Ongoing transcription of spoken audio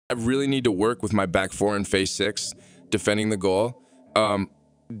I really need to work with my back four and phase six, defending the goal.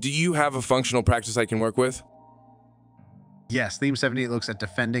 Do you have a functional practice I can work with? Yes, Theme 78 looks at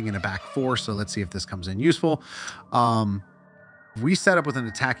defending in a back four, so let's see if this comes in useful. We set up with an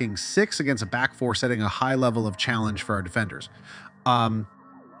attacking 6 against a back 4, setting a high level of challenge for our defenders. Our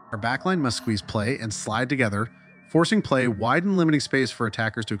backline must squeeze play and slide together, forcing play, widen limiting space for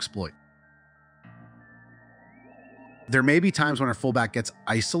attackers to exploit. There may be times when our fullback gets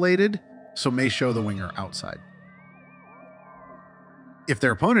isolated, so may show the winger outside. If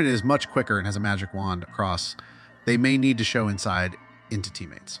their opponent is much quicker and has a magic wand across, they may need to show inside into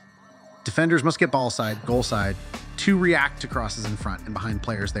teammates. Defenders must get ball side, goal side, to react to crosses in front and behind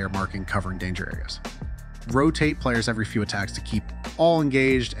players they are marking, covering danger areas. Rotate players every few attacks to keep all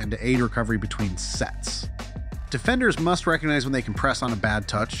engaged and to aid recovery between sets. Defenders must recognize when they can press on a bad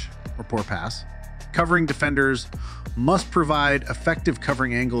touch or poor pass. Covering defenders must provide effective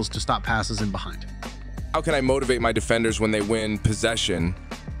covering angles to stop passes in behind. How can I motivate my defenders when they win possession?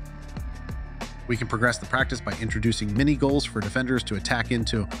 We can progress the practice by introducing mini goals for defenders to attack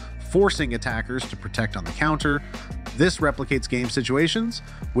into, forcing attackers to protect on the counter. This replicates game situations,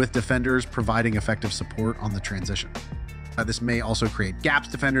 with defenders providing effective support on the transition. This may also create gaps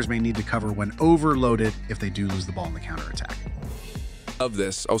defenders may need to cover when overloaded if they do lose the ball in the counterattack. Of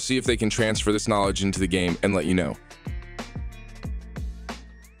this, I'll see if they can transfer this knowledge into the game and let you know.